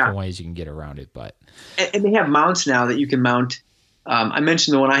there's different ways you can get around it. But and they have mounts now that you can mount. I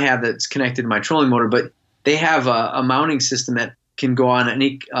mentioned the one I have that's connected to my trolling motor, but they have a mounting system that can go on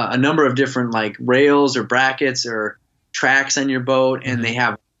a number of different like rails or brackets or tracks on your boat, and they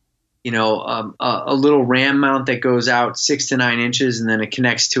have a little ram mount that goes out 6 to 9 inches, and then it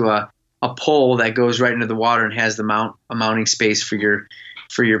connects to a pole that goes right into the water and has a mounting space for your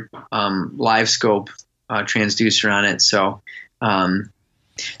live scope transducer on it. So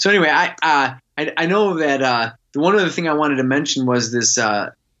anyway, I know that the one other thing I wanted to mention was this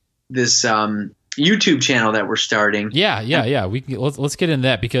YouTube channel that we're starting. Yeah. Let's get into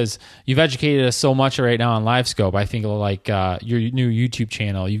that, because you've educated us so much right now on LiveScope. I think like your new YouTube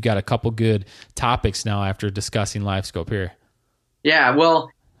channel, you've got a couple good topics now after discussing LiveScope here. Yeah,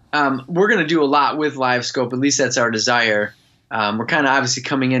 well, we're going to do a lot with LiveScope. At least that's our desire. We're kind of obviously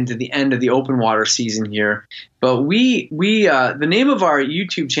coming into the end of the open water season here, but we the name of our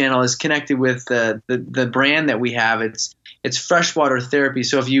YouTube channel is connected with the brand that we have. It's Freshwater Therapy.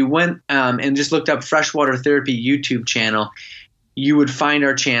 So if you went and just looked up Freshwater Therapy YouTube channel, you would find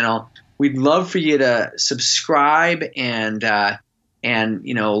our channel. We'd love for you to subscribe and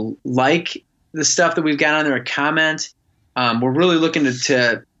like the stuff that we've got on there, and comment. We're really looking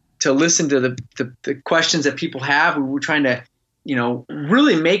to listen to the questions that people have. We're trying to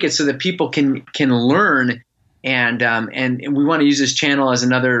really make it so that people can learn, and we want to use this channel as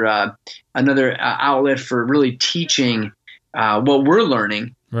another outlet for really teaching what we're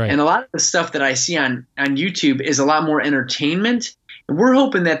learning. Right. And a lot of the stuff that I see on YouTube is a lot more entertainment, and we're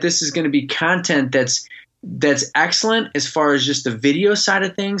hoping that this is going to be content that's excellent as far as just the video side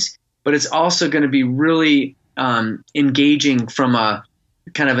of things, but it's also going to be really engaging from a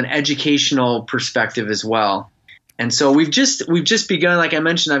kind of an educational perspective as well. And so we've just begun. Like I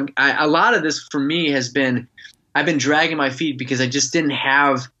mentioned, a lot of this for me has been, I've been dragging my feet because I just didn't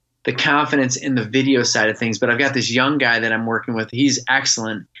have the confidence in the video side of things. But I've got this young guy that I'm working with. He's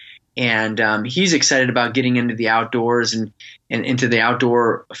excellent. And he's excited about getting into the outdoors and into the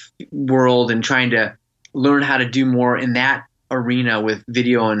outdoor world and trying to learn how to do more in that arena with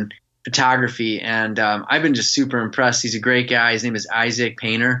video and photography. And I've been just super impressed. He's a great guy. His name is Isaac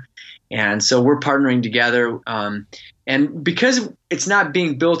Painter. And so we're partnering together. And because it's not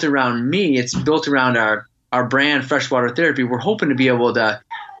being built around me, it's built around our brand, Freshwater Therapy, we're hoping to be able to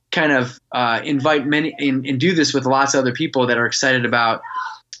kind of invite many and do this with lots of other people that are excited about,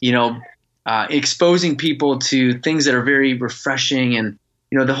 exposing people to things that are very refreshing. And,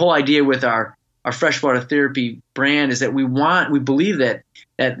 the whole idea with our Freshwater Therapy brand is that we believe that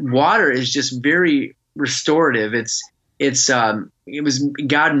water is just very restorative. It was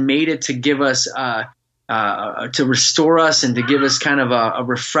God made it to give us, to restore us and to give us kind of a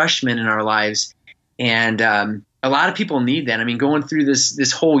refreshment in our lives. And a lot of people need that. I mean, going through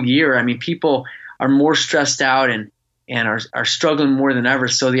this whole year, I mean, people are more stressed out and are struggling more than ever.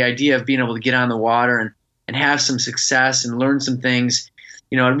 So the idea of being able to get on the water and have some success and learn some things,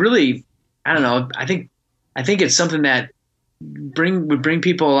 it really, I don't know. I think it's something that would bring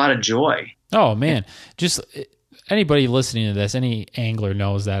people a lot of joy. Oh man, just anybody listening to this, any angler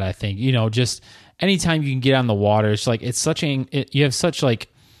knows that. I think just anytime you can get on the water, it's like you have such like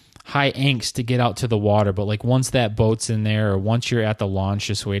high angst to get out to the water, but like once that boat's in there or once you're at the launch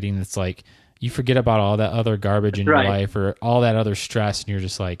just waiting, it's like you forget about all that other garbage in your life or all that other stress, and you're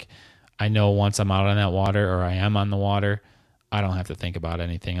just like, I know once I'm out on that water or I am on the water, I don't have to think about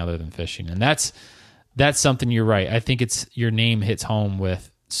anything other than fishing. And that's something, you're right. I think your name hits home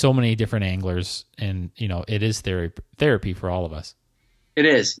with so many different anglers, and it is therapy for all of us. It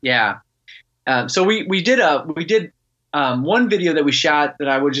is, yeah. So we did one video that we shot that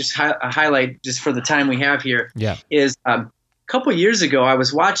I would just highlight just for the time we have here. Yeah, is a couple of years ago I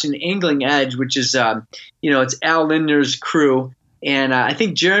was watching Angling Edge, which is it's Al Lindner's crew. And I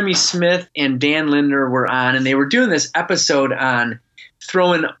think Jeremy Smith and Dan Lindner were on, and they were doing this episode on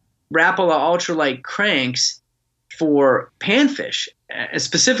throwing Rapala ultralight cranks for panfish,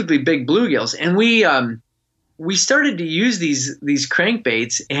 specifically big bluegills. And we started to use these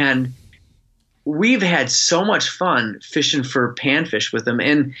crankbaits, and we've had so much fun fishing for panfish with them.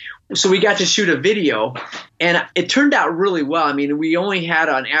 And so we got to shoot a video, and it turned out really well. I mean, we only had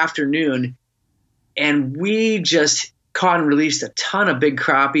an afternoon, and we just caught and released a ton of big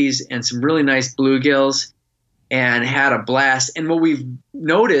crappies and some really nice bluegills and had a blast. And what we've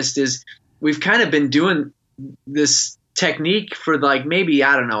noticed is we've kind of been doing this technique for like maybe,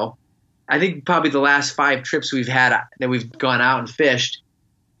 I don't know, I think probably the last 5 trips we've had that we've gone out and fished,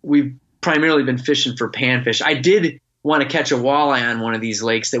 we've primarily been fishing for panfish. I did want to catch a walleye on one of these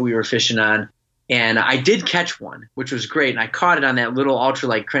lakes that we were fishing on, and I did catch one, which was great. And I caught it on that little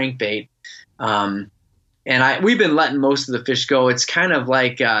ultralight crankbait. And we've been letting most of the fish go. It's kind of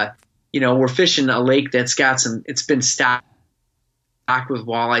like, we're fishing a lake that's got it's been stocked with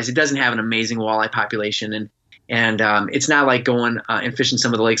walleyes. It doesn't have an amazing walleye population. And it's not like going and fishing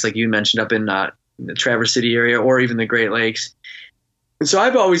some of the lakes like you mentioned up in the Traverse City area or even the Great Lakes. And so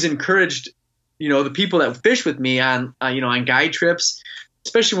I've always encouraged, the people that fish with me on guide trips,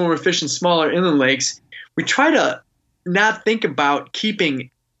 especially when we're fishing smaller inland lakes, we try to not think about keeping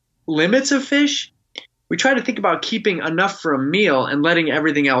limits of fish. We try to think about keeping enough for a meal and letting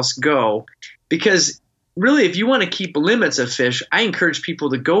everything else go. Because really, if you want to keep limits of fish, I encourage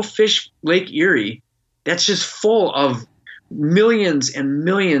people to go fish Lake Erie. That's just full of millions and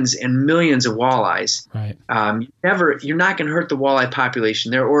millions and millions of walleyes. Right. You're not going to hurt the walleye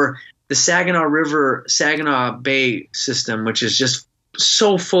population there, or the Saginaw River, Saginaw Bay system, which is just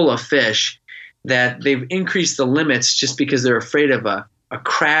so full of fish that they've increased the limits just because they're afraid of a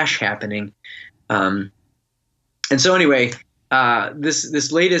crash happening. And so anyway,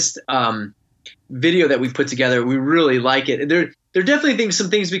 this latest video that we put together, we really like it. There are definitely some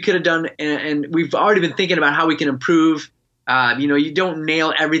things we could have done, and we've already been thinking about how we can improve. You don't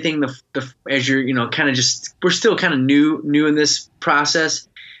nail everything as you're, kind of just, we're still kind of new in this process,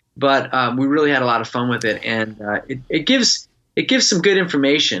 but we really had a lot of fun with it, and it gives some good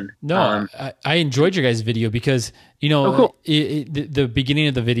information. No, I enjoyed your guys' video because, cool. The beginning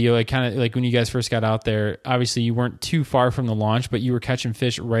of the video, it kind of like when you guys first got out there, obviously you weren't too far from the launch, but you were catching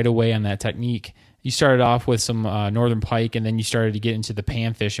fish right away on that technique. You started off with some northern pike, and then you started to get into the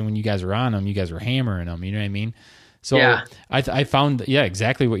panfish, and when you guys were on them, you guys were hammering them. You know what I mean? So Yeah. I found,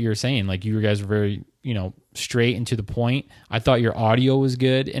 exactly what you were saying. Like you guys were very, straight and to the point. I thought your audio was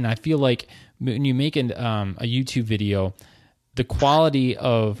good. And I feel like when you make a YouTube video, the quality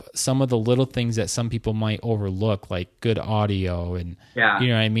of some of the little things that some people might overlook, like good audio and, you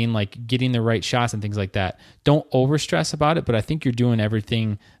know what I mean? Like getting the right shots and things like that. Don't over stress about it, but I think you're doing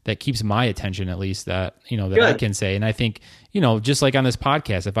everything that keeps my attention, at least that I can say. And I think, just like on this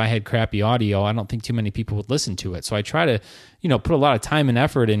podcast, if I had crappy audio, I don't think too many people would listen to it. So I try to, put a lot of time and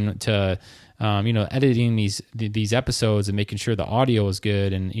effort into, editing these episodes and making sure the audio is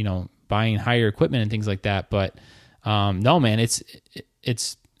good and, buying higher equipment and things like that. But, no, man,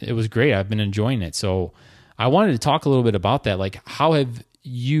 it was great. I've been enjoying it. So I wanted to talk a little bit about that. Like, how have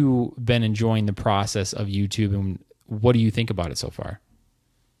you been enjoying the process of YouTube, and what do you think about it so far?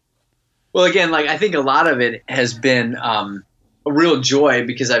 Well, again, like I think a lot of it has been a real joy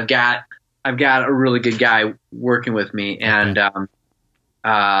because I've got a really good guy working with me, and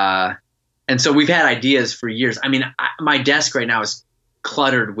so we've had ideas for years. I mean, my desk right now is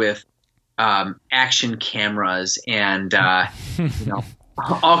cluttered with action cameras and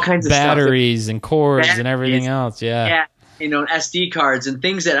all kinds of batteries and cords and everything else. Yeah, SD cards and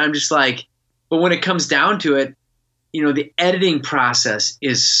things that I'm just like. But when it comes down to it, the editing process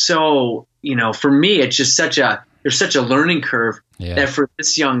is so. For me, it's just there's such a learning curve that for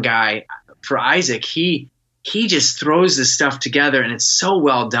this young guy, for Isaac, he just throws this stuff together and it's so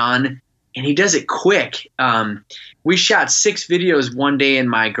well done. And he does it quick. We shot 6 videos one day in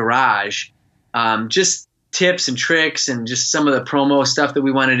my garage, just tips and tricks and just some of the promo stuff that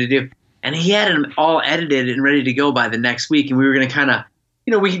we wanted to do. And he had them all edited and ready to go by the next week. And we were going to kind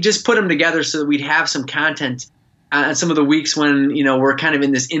of, we just put them together so that we'd have some content on some of the weeks when, we're kind of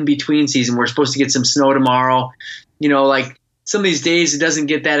in this in-between season. We're supposed to get some snow tomorrow. Like some of these days, it doesn't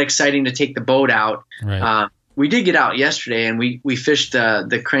get that exciting to take the boat out. Right. We did get out yesterday and we fished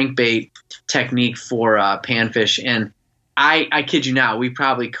the crankbait technique for panfish. And I kid you not, we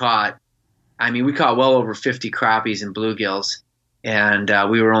caught well over 50 crappies and bluegills. And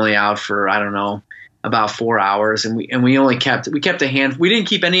we were only out for, I don't know, about 4 hours. And we only kept a hand. We didn't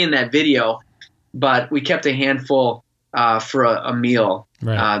keep any in that video, but we kept a handful for a meal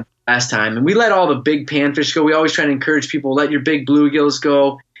last time. And we let all the big panfish go. We always try to encourage people, let your big bluegills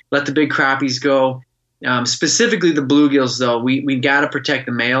go, let the big crappies go. Specifically the bluegills, though, we got to protect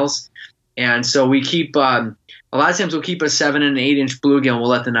the males. And so we keep a lot of times we'll keep a 7 and 8 inch bluegill and we'll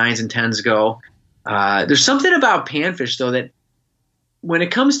let the 9s and 10s go. There's something about panfish, though, that when it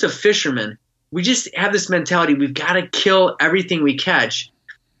comes to fishermen, we just have this mentality. We've got to kill everything we catch.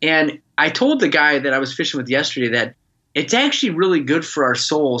 And I told the guy that I was fishing with yesterday that it's actually really good for our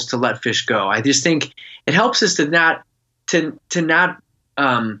souls to let fish go. I just think it helps us to not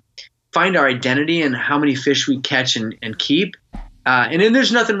find our identity in how many fish we catch and keep. And then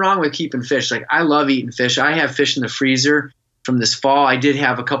there's nothing wrong with keeping fish. Like I love eating fish. I have fish in the freezer from this fall. I did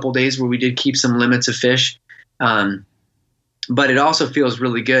have a couple days where we did keep some limits of fish. But it also feels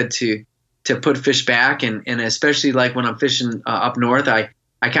really good to put fish back. And especially like when I'm fishing up north, I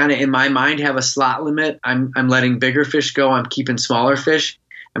kind of in my mind have a slot limit. I'm letting bigger fish go. I'm keeping smaller fish.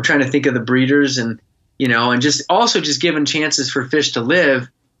 I'm trying to think of the breeders and just giving chances for fish to live.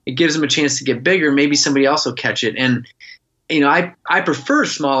 It gives them a chance to get bigger. Maybe somebody else will catch it. And, I prefer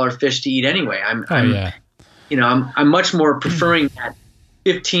smaller fish to eat anyway. I'm much more preferring that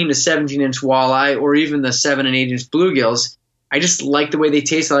 15 to 17 inch walleye or even the 7 and 8 inch bluegills. I just like the way they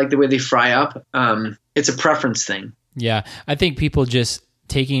taste. I like the way they fry up. It's a preference thing. Yeah. I think people just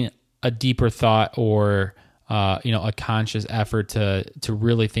taking a deeper thought or, a conscious effort to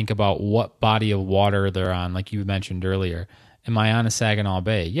really think about what body of water they're on. Like you mentioned earlier, am I on a Saginaw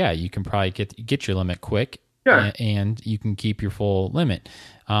Bay? Yeah. You can probably get your limit quick. Sure. And you can keep your full limit.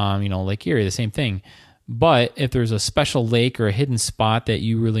 Lake Erie, the same thing. But if there's a special lake or a hidden spot that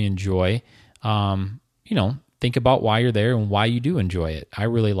you really enjoy, think about why you're there and why you do enjoy it. I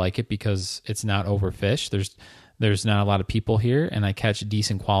really like it because it's not overfished. There's not a lot of people here, and I catch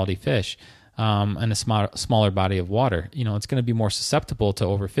decent quality fish in a smaller body of water. It's going to be more susceptible to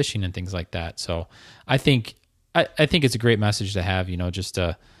overfishing and things like that. So I think it's a great message to have. Just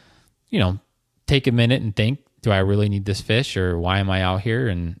to take a minute and think, do I really need this fish, or why am I out here?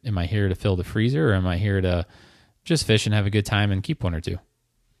 And am I here to fill the freezer, or am I here to just fish and have a good time and keep one or two?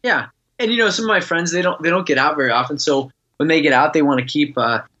 Yeah. And some of my friends, they don't get out very often. So when they get out, they want to keep,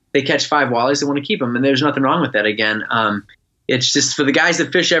 they catch 5 walleyes, they want to keep them. And there's nothing wrong with that. Again, it's just for the guys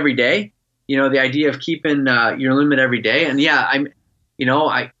that fish every day, the idea of keeping your limit every day. And yeah,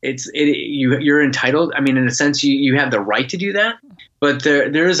 you're entitled. I mean, in a sense, you have the right to do that. But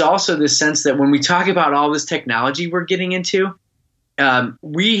there is also this sense that when we talk about all this technology we're getting into,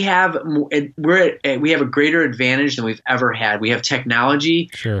 we have a greater advantage than we've ever had. We have technology,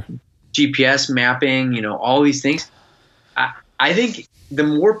 sure, GPS mapping, all these things. I think the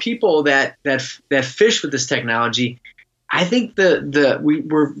more people that fish with this technology, I think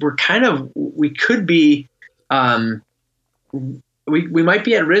we could be we might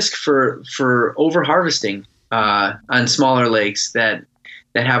be at risk for over harvesting on smaller lakes that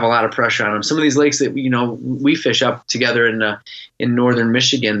have a lot of pressure on them. Some of these lakes that we fish up together in northern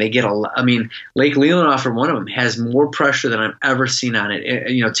Michigan, they get Lake Leelanau, one of them, has more pressure than I've ever seen on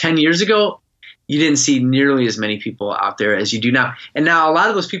it. 10 years ago, you didn't see nearly as many people out there as you do now. And now a lot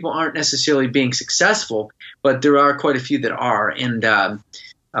of those people aren't necessarily being successful, but there are quite a few that are. And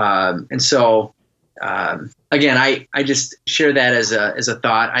so again, I just share that as a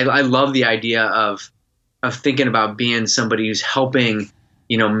thought. I love the idea of thinking about being somebody who's helping,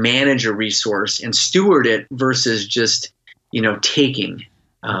 manage a resource and steward it versus just, taking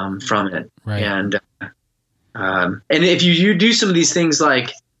from it. Right. And if you do some of these things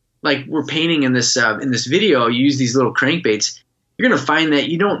like we're painting in this video, you use these little crankbaits, you're going to find that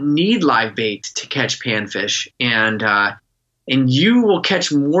you don't need live bait to catch panfish, and you will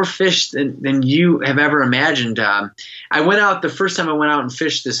catch more fish than you have ever imagined. The first time I went out and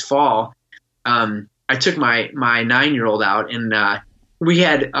fished this fall, I took my 9-year-old out, and we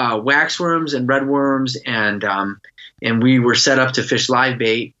had waxworms and redworms, and we were set up to fish live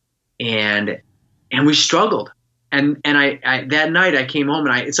bait, and we struggled. And I that night I came home,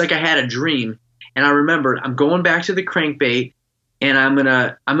 and it's like I had a dream, and I remembered I'm going back to the crankbait, and I'm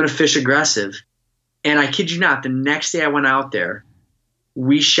gonna fish aggressive. And I kid you not, the next day I went out there,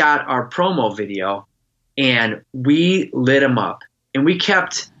 we shot our promo video, and we lit them up. And we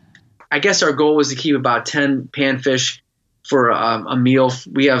kept, I guess our goal was to keep about 10 panfish for a meal.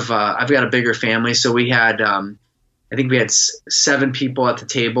 We have I've got a bigger family, so we had I think we had 7 people at the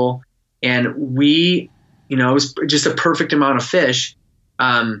table, and it was just a perfect amount of fish.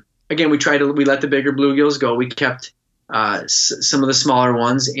 Again, we let the bigger bluegills go. We kept some of the smaller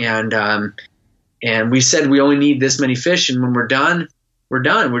ones, and we said we only need this many fish, and when we're done.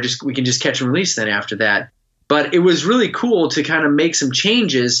 We can just catch and release then after that. But it was really cool to kind of make some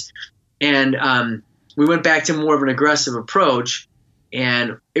changes, and we went back to more of an aggressive approach,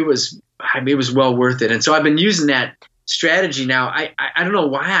 and it was well worth it. And so I've been using that strategy now. I don't know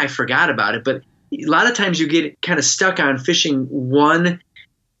why I forgot about it, but a lot of times you get kind of stuck on fishing one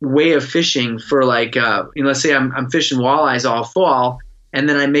way of fishing for let's say I'm fishing walleyes all fall, and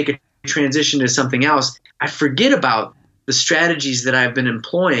then I make a transition to something else. I forget about the strategies that I've been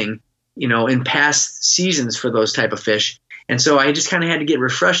employing, in past seasons for those type of fish. And so I just kind of had to get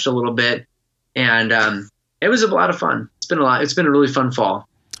refreshed a little bit, and it was a lot of fun. It's been a really fun fall.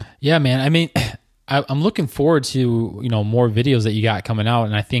 Yeah, man. I mean, I'm looking forward to, more videos that you got coming out,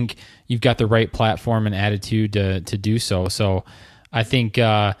 and I think you've got the right platform and attitude to do so. So I think,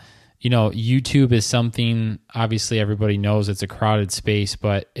 YouTube is something, obviously everybody knows it's a crowded space,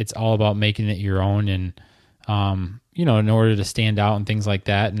 but it's all about making it your own, and, in order to stand out and things like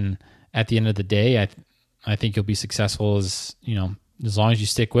that. And at the end of the day, I think you'll be successful as long as you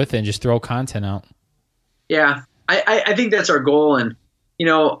stick with it and just throw content out. Yeah, I think that's our goal. And,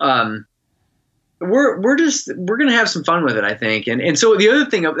 we're going to have some fun with it, I think. And so the other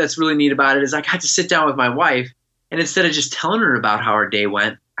thing that's really neat about it is I got to sit down with my wife, and instead of just telling her about how our day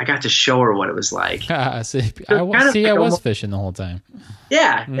went, I got to show her what it was like. I was fishing the whole time.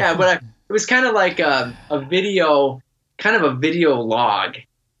 Yeah, but it was kind of like a video log,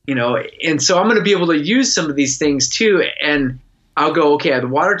 and so I'm going to be able to use some of these things too. And I'll go, okay, the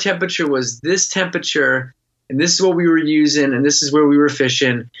water temperature was this temperature, and this is what we were using, and this is where we were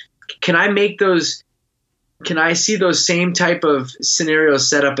fishing. Can I see those same type of scenarios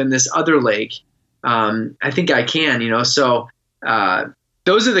set up in this other lake? I think I can, so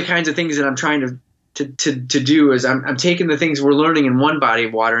those are the kinds of things that I'm trying to do, is I'm taking the things we're learning in one body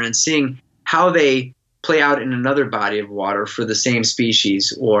of water and seeing how they play out in another body of water for the same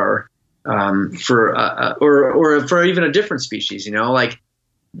species, or for even a different species. Like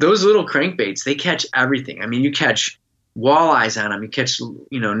those little crankbaits, they catch everything. I mean, you catch walleyes on them, you catch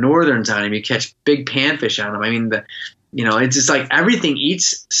northerns on them, you catch big panfish on them. I mean, it's just like everything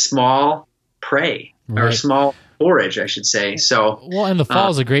eats small prey, right, or small forage, I should say. So, well, and the fall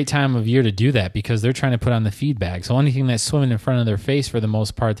is a great time of year to do that, because they're trying to put on the feed bag. So anything that's swimming in front of their face, for the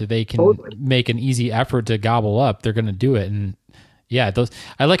most part, that they can make an easy effort to gobble up, they're going to do it. And yeah,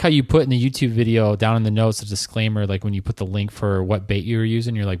 I like how you put in the YouTube video down in the notes a disclaimer, like when you put the link for what bait you were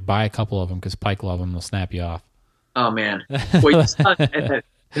using, you're like, buy a couple of them because pike love them, they'll snap you off. Oh man. Well, you saw in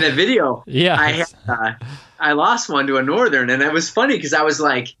that video, yeah, I lost one to a northern, and it was funny because I was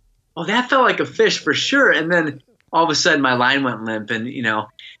like, "Oh, that felt like a fish for sure." And then all of a sudden, my line went limp,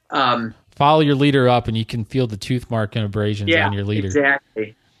 and follow your leader up, and you can feel the tooth mark and abrasions on your leader.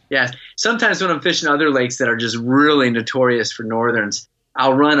 Exactly. Yes. Sometimes when I'm fishing other lakes that are just really notorious for northerns,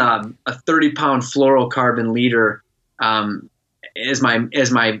 I'll run a 30-pound fluorocarbon leader as my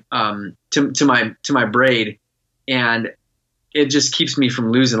to my braid, and it just keeps me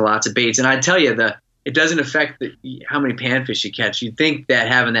from losing lots of baits. And I tell you, it doesn't affect how many panfish you catch. You'd think that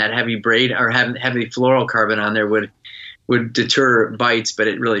having that heavy braid or having heavy fluorocarbon on there would deter bites, but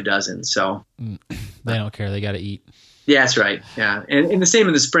it really doesn't. So they don't care. They got to eat. Yeah, that's right. Yeah, and the same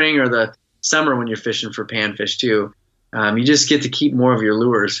in the spring or the summer when you're fishing for panfish too. You just get to keep more of your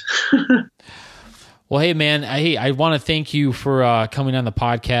lures. Well, hey man, I want to thank you for coming on the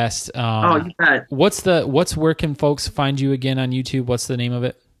podcast. You bet. Where can folks find you again on YouTube? What's the name of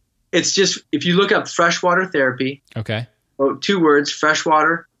it? It's just, if you look up Freshwater Therapy. Okay. 2 words,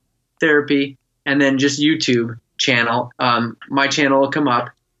 Freshwater Therapy, and then just YouTube channel. My channel will come up.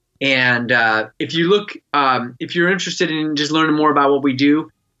 And if you're interested in just learning more about what we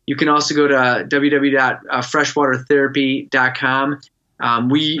do, you can also go to www.freshwatertherapy.com.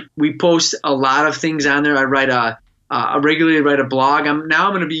 We post a lot of things on there. I regularly write a blog. I'm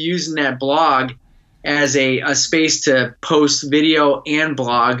going to be using that blog as a space to post video and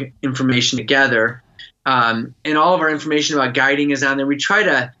blog information together. And all of our information about guiding is on there. We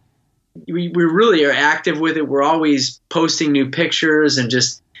really are active with it. We're always posting new pictures and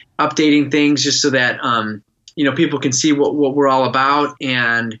just updating things just so that people can see what we're all about.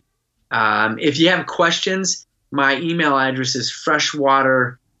 And if you have questions, my email address is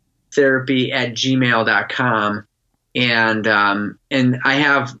freshwatertherapy@gmail.com. And I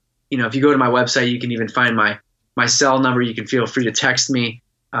have, if you go to my website, you can even find my cell number. You can feel free to text me.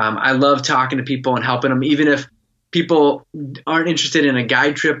 I love talking to people and helping them, even if people aren't interested in a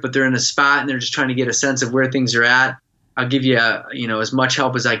guide trip, but they're in a spot and they're just trying to get a sense of where things are at. I'll give you, as much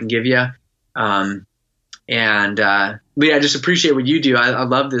help as I can give you. But I just appreciate what you do. I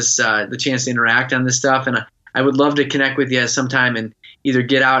love this, the chance to interact on this stuff. And I would love to connect with you sometime and either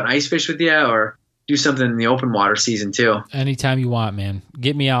get out and ice fish with you or do something in the open water season too. Anytime you want, man.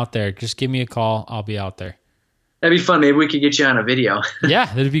 Get me out there. Just give me a call. I'll be out there. That'd be fun. Maybe we could get you on a video. Yeah,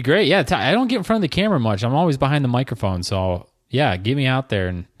 that'd be great. Yeah, I don't get in front of the camera much. I'm always behind the microphone. So, yeah, get me out there,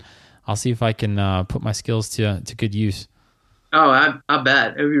 and I'll see if I can put my skills to good use. Oh, I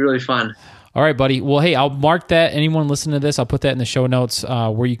bet. It would be really fun. All right, buddy. Well, hey, I'll mark that. Anyone listening to this, I'll put that in the show notes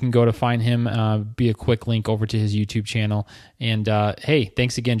where you can go to find him. Be a quick link over to his YouTube channel. And, hey,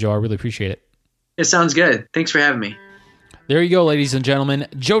 thanks again, Joe. I really appreciate it. It sounds good. Thanks for having me. There you go, ladies and gentlemen.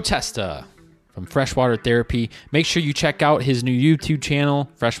 Joe Testa from Freshwater Therapy. Make sure you check out his new YouTube channel,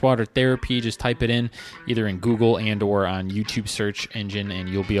 Freshwater Therapy. Just type it in either in Google and or on YouTube search engine, and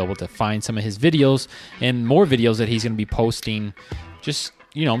you'll be able to find some of his videos and more videos that he's going to be posting just,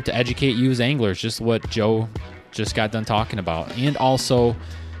 to educate you as anglers, just what Joe just got done talking about. And also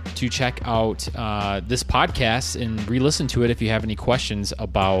to check out this podcast and re-listen to it if you have any questions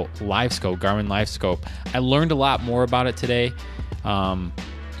about LiveScope, Garmin LiveScope. I learned a lot more about it today. I'm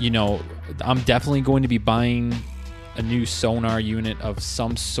definitely going to be buying a new sonar unit of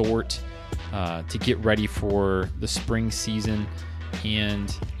some sort to get ready for the spring season.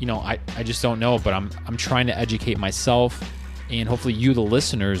 And, I just don't know, but I'm trying to educate myself and hopefully you, the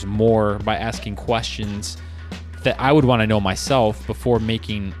listeners, more by asking questions that I would want to know myself before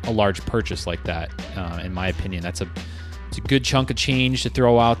making a large purchase like that. In my opinion, it's a good chunk of change to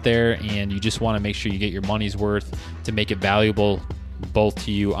throw out there, and you just want to make sure you get your money's worth to make it valuable both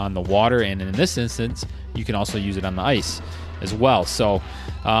to you on the water, and in this instance, you can also use it on the ice as well. So,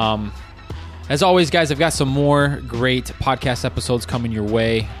 as always, guys, I've got some more great podcast episodes coming your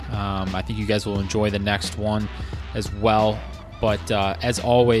way. I think you guys will enjoy the next one as well. But as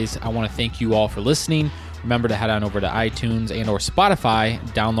always, I want to thank you all for listening. Remember to head on over to iTunes and or Spotify,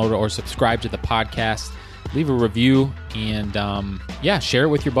 download or subscribe to the podcast, leave a review, and share it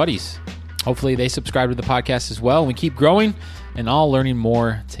with your buddies. Hopefully they subscribe to the podcast as well. We keep growing and all learning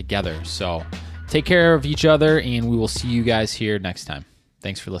more together. So take care of each other, and we will see you guys here next time.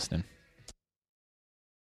 Thanks for listening.